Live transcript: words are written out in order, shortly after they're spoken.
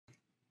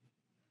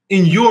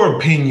in your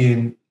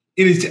opinion,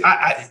 it is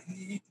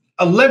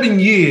 11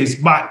 years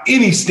by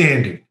any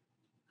standard,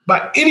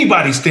 by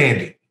anybody's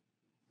standard,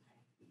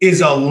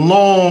 is a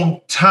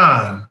long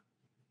time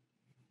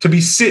to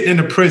be sitting in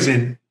a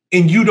prison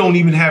and you don't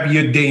even have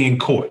your day in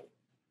court.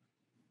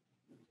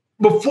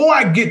 Before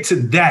I get to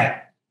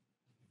that,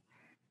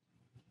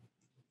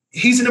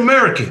 he's an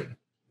American.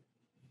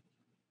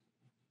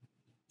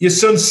 Your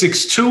son's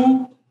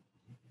 6'2".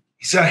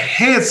 He's a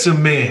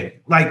handsome man.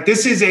 Like,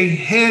 this is a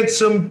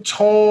handsome,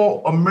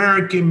 tall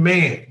American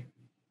man.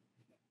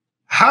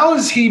 How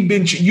has he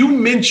been? You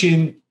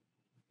mentioned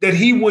that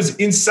he was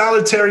in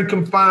solitary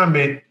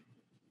confinement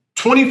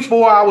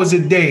 24 hours a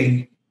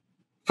day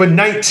for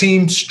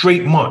 19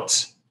 straight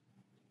months.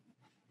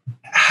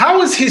 How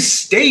has his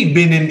stay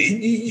been?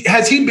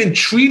 Has he been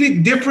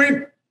treated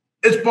different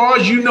as far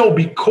as you know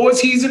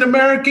because he's an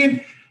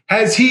American?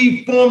 Has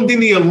he formed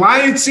any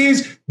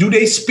alliances? Do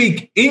they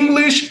speak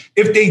English?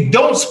 If they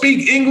don't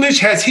speak English,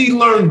 has he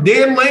learned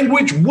their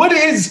language? What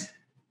has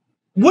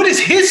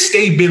his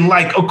stay been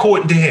like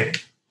according to him?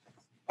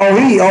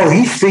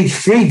 He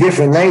speaks 3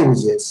 different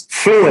languages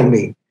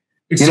fluently.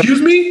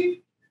 Excuse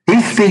me?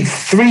 He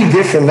speaks 3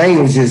 different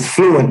languages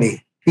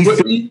fluently. He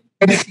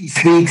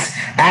speaks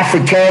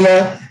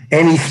Afrikaner,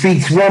 and he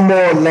speaks one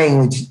more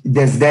language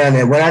that's down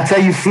there. When I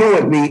tell you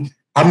fluently,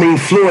 I mean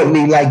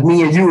fluently like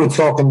me and you are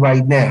talking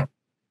right now.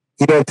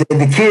 You know,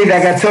 the kid,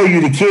 like I told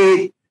you, the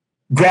kid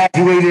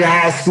graduated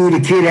high school, the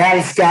kid had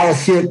a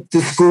scholarship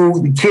to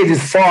school, the kid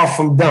is far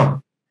from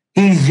dumb.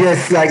 He's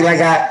just like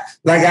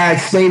I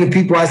explained to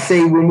people, I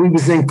say when we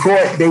was in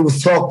court, they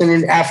was talking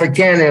in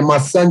Afrikaner, and my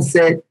son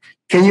said,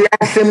 can you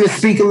ask him to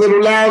speak a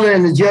little louder?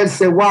 And the judge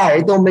said, why?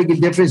 It don't make a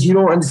difference. You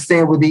don't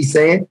understand what he's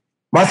saying.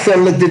 My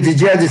son looked at the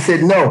judge and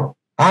said, no,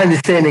 I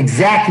understand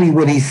exactly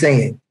what he's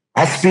saying.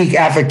 I speak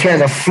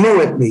Afrikaner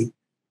fluently.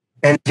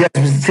 And the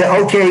judge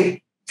said,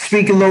 okay,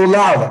 speak a little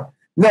louder.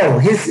 No,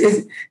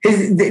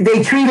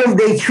 they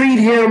treat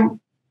him,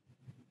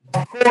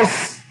 of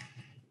course,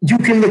 you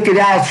can look at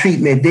our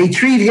treatment. They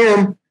treat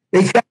him,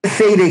 they try to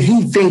say that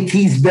he thinks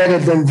he's better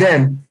than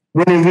them,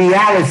 when in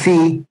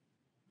reality,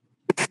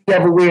 it's the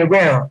other way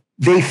around.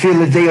 They feel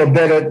that they are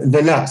better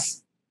than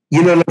us.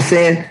 You know what I'm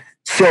saying?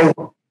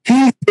 So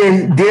he's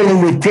been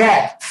dealing with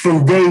that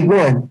from day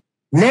one.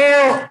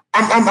 Now,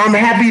 I'm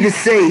happy to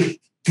say,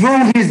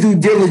 through his due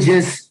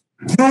diligence,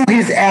 through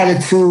his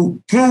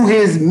attitude, through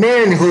his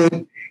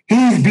manhood,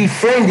 he's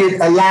befriended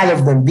a lot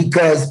of them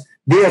because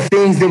there are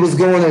things that was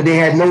going on. They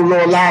had no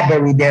law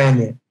library down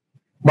there.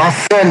 My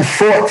son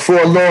fought for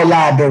a law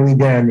library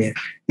down there.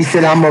 He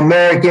said, I'm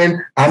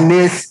American, I'm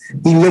this.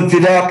 He looked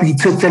it up. He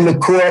took them to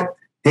court.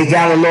 They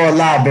got a law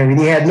library.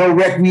 They had no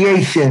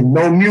recreation,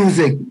 no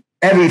music,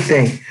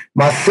 everything.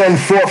 My son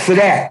fought for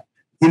that.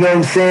 You know what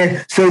I'm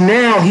saying? So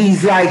now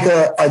he's like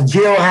a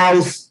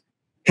jailhouse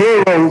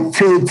hero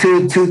to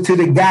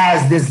the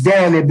guys that's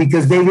down there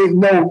because they didn't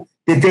know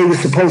that they were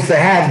supposed to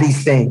have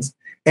these things.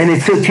 And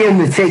it took him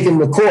to take him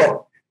to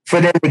court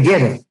for them to get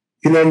him.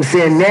 You know what I'm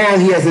saying? Now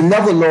he has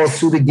another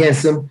lawsuit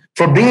against him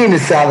for being in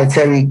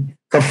solitary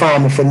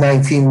confinement for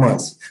 19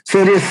 months.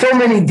 So there's so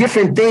many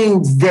different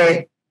things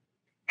that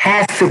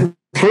has to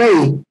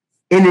play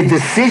in the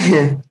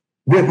decision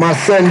with my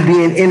son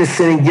being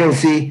innocent and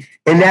guilty.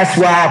 And that's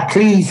why I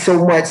plead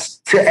so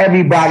much to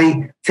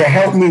everybody to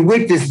help me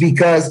with this,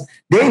 because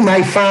they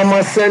might find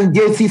my son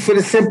guilty for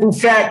the simple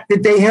fact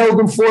that they held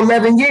him for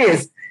 11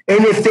 years.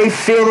 And if they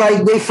feel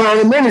like they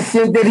find him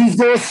innocent, that he's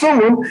going to sue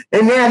him,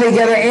 and now they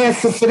got an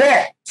answer for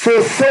that. So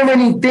there's so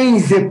many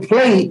things that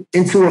play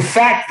into a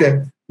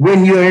factor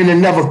when you're in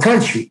another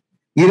country.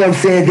 You know what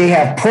I'm saying? They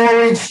have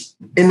porridge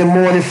in the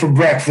morning for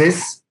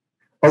breakfast.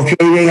 Okay,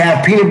 they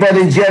have peanut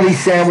butter and jelly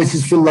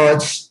sandwiches for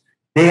lunch.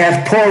 They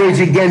have porridge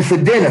again for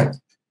dinner.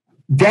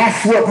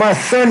 That's what my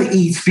son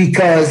eats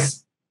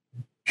because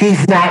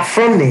he's not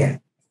from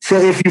there. So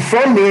if you're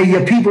from there,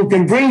 your people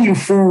can bring you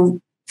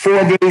food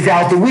 4 days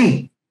out the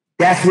week.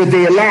 That's what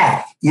they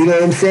allow. You know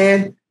what I'm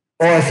saying?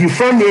 Or if you're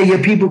from there,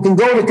 your people can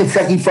go to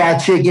Kentucky Fried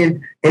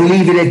Chicken and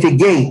leave it at the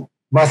gate.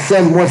 My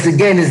son, once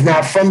again, is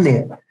not from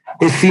there.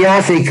 His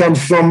fiance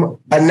comes from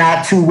a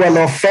not too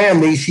well-off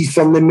family. She's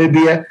from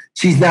Namibia.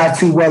 She's not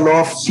too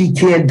well-off. She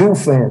can't do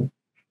for him.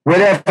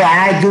 Whatever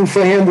I do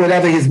for him,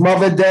 whatever his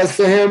mother does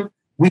for him,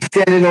 we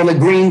send it on a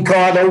green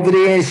card over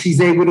there, and she's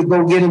able to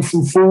go get him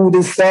some food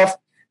and stuff.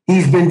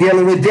 He's been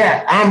dealing with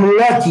that. I'm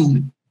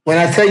lucky. When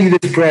I tell you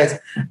this, Prez,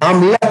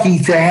 I'm lucky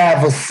to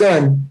have a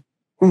son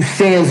who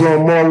stands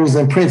on morals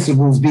and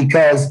principles,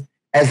 because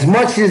as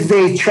much as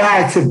they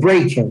tried to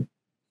break him,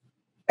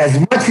 his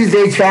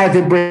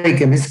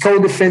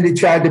co-defendant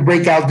tried to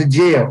break out the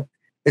jail.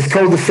 His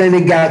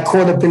co-defendant got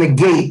caught up in a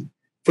gate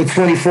for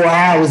 24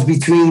 hours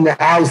between the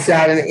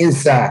outside and the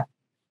inside.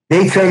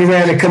 They turned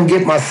around and come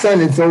get my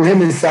son and throw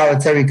him in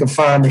solitary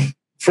confinement.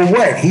 For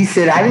what? He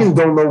said, I didn't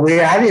go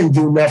nowhere. I didn't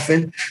do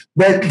nothing.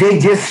 But they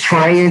just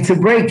trying to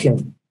break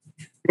him.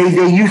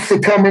 They used to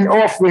come and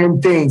offer him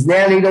things.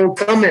 Now they don't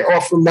come and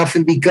offer him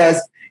nothing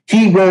because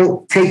he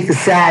won't take the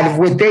side of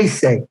what they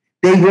say.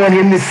 They want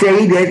him to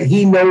say that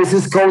he knows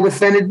his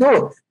co-defendant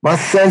do it. My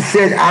son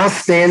said, I'm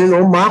standing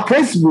on my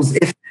principles.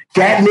 If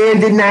that man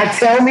did not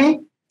tell me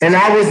and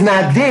I was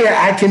not there,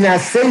 I cannot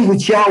say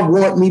what y'all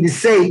want me to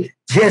say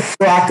just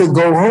so I could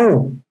go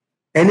home.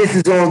 And this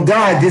is on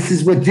God. This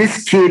is what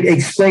this kid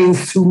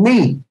explains to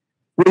me.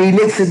 When he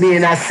looks at me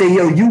and I say,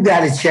 yo, you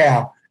got a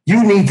child.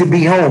 You need to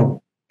be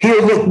home.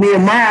 He'll look me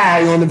in my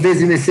eye on the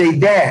visit and say,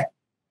 Dad,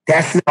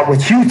 that's not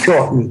what you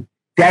taught me.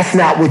 That's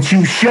not what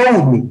you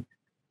showed me.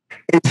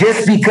 And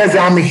just because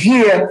I'm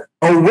here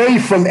away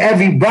from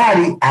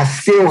everybody, I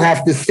still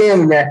have to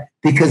stand on that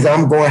because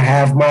I'm going to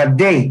have my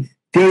day.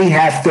 They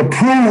have to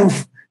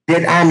prove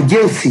that I'm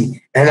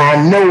guilty, and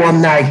I know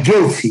I'm not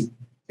guilty.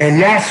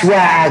 And that's why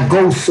I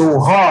go so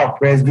hard,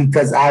 Prez,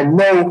 because I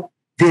know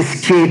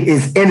this kid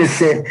is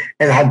innocent,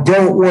 and I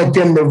don't want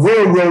them to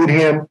railroad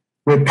him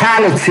with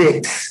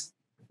politics,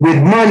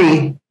 with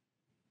money,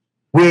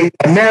 with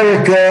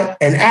America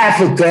and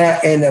Africa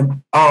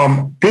and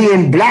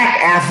being Black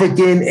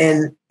African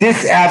and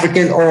this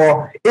African,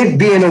 or it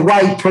being a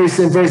white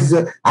person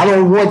versus I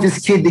don't want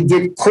this kid to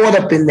get caught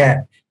up in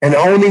that. And the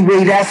only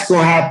way that's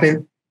going to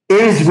happen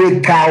is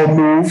with power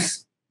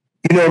moves,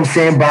 you know what I'm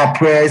saying, by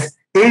Prez,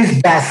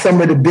 is by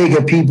some of the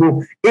bigger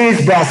people,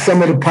 is by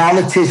some of the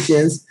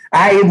politicians.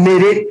 I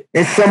admit it.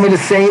 And some of the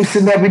same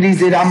celebrities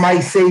that I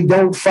might say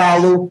don't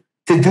follow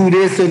to do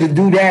this or to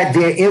do that,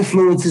 their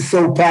influence is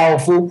so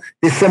powerful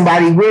that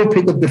somebody will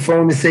pick up the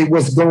phone and say,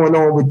 what's going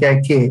on with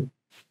that kid?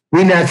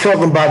 We're not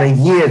talking about a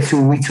year or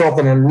two. We're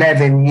talking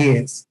 11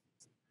 years.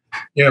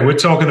 Yeah, we're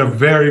talking a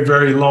very,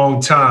 very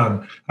long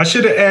time. I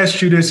should have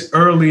asked you this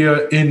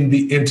earlier in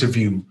the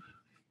interview.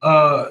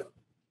 I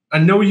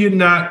know you're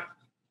not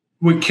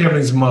with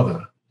Kevin's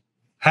mother,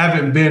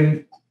 haven't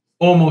been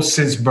almost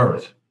since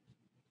birth.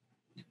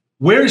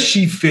 Where is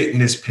she fit in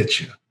this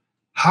picture?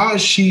 How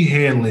is she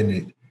handling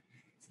it?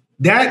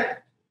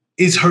 That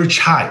is her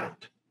child.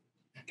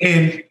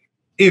 And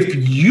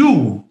if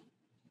you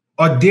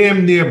are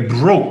damn near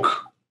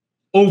broke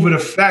over the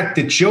fact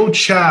that your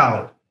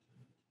child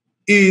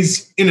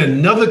is in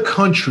another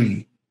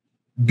country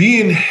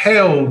being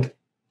held,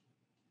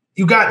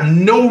 you got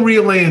no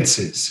real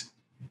answers.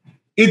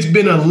 It's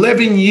been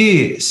 11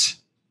 years.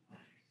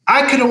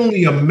 I could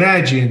only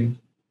imagine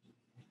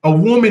a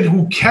woman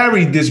who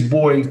carried this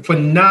boy for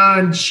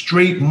 9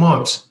 straight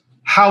months,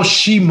 how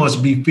she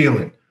must be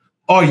feeling.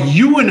 Are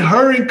you and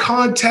her in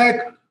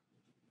contact?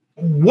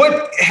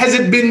 What has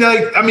it been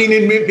like? I mean,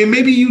 and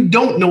maybe you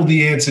don't know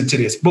the answer to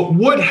this, but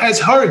what has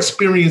her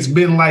experience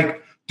been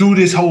like through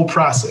this whole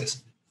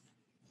process?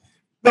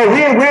 No,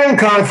 we're in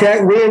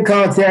contact. We're in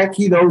contact,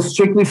 you know,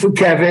 strictly for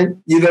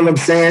Kevin. You know what I'm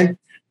saying?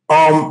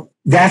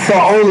 That's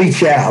her only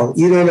child.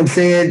 You know what I'm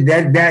saying?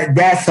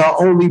 That's her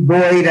only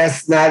boy.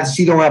 That's not,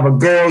 she don't have a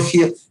girl.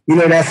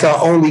 That's her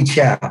only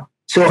child.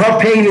 So her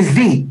pain is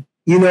deep.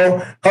 You know,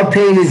 her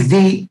pain is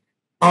deep.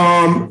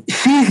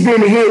 She's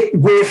been hit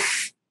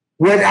with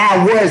what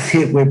I was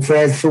hit with,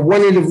 Prez. So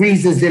one of the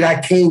reasons that I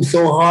came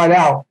so hard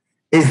out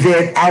is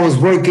that I was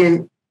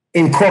working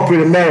in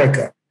corporate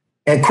America.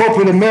 And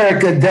corporate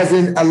America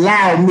doesn't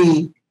allow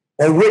me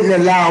or wouldn't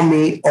allow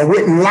me or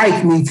wouldn't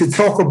like me to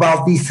talk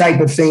about these type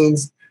of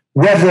things,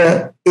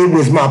 whether it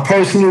was my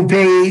personal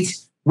page,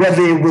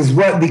 whether it was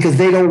what, because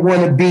they don't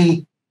want to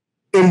be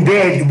in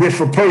bed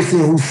with a person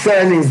whose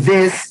son is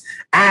this.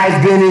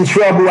 I've been in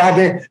trouble.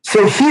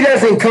 So she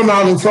doesn't come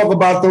out and talk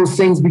about those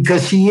things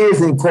because she is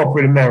in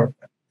corporate America.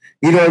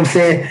 You know what I'm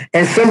saying?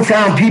 And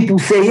sometimes people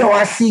say, yo,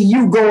 I see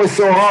you going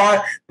so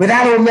hard, but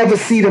I don't never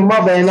see the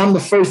mother. And I'm the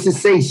first to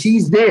say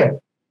she's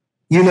there.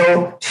 You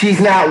know, she's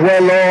not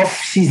well off.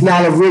 She's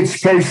not a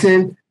rich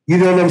person. You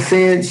know what I'm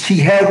saying? She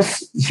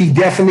helps. She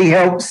definitely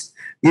helps.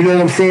 You know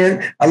what I'm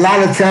saying? A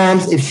lot of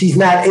times, if she's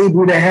not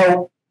able to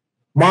help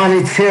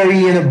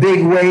monetary in a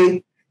big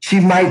way, she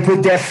might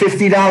put that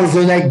 $50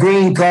 on that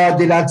green card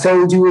that I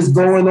told you is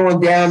going on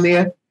down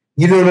there.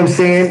 You know what I'm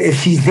saying?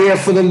 If she's there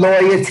for the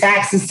lawyer,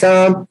 taxes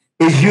time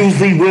is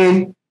usually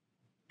when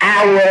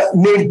our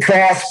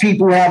mid-class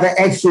people have an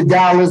extra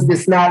dollars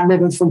that's not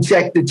living from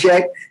check to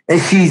check,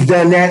 and she's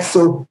done that.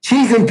 So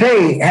she's in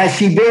pain. Has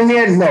she been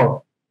there?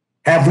 No.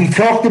 Have we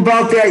talked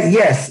about that?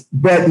 Yes.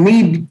 But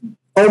me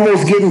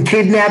almost getting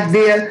kidnapped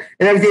there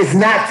and everything is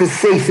not the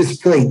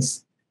safest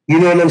place. You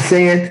know what I'm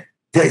saying?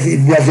 Does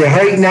it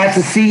hurt not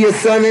to see your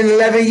son in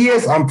 11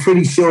 years? I'm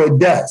pretty sure it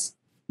does.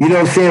 You know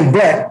what I'm saying?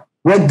 But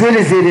what good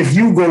is it if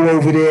you go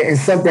over there and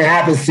something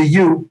happens to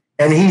you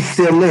and he's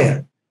still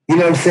there? You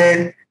know what I'm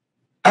saying?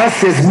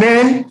 Us as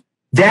men,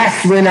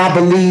 that's when I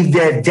believe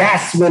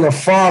that's when a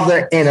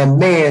father and a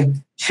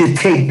man should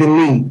take the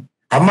lead.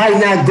 I might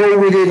not go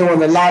with it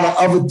on a lot of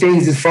other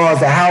things as far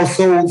as the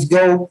households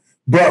go,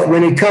 but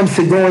when it comes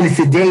to going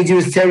into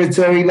dangerous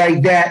territory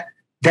like that,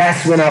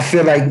 that's when I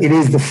feel like it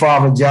is the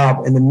father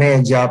job and the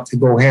man job to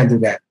go handle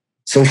that.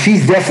 So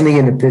she's definitely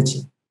in the picture.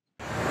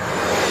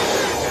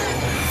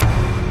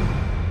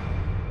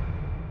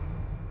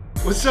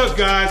 What's up,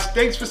 guys?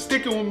 Thanks for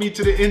sticking with me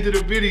to the end of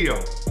the video.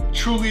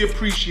 Truly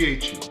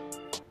appreciate you.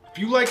 If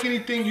you like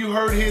anything you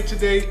heard here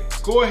today,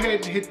 go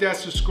ahead and hit that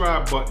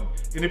subscribe button.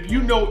 And if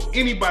you know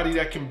anybody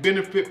that can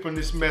benefit from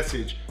this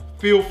message,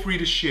 feel free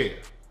to share.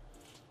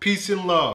 Peace and love.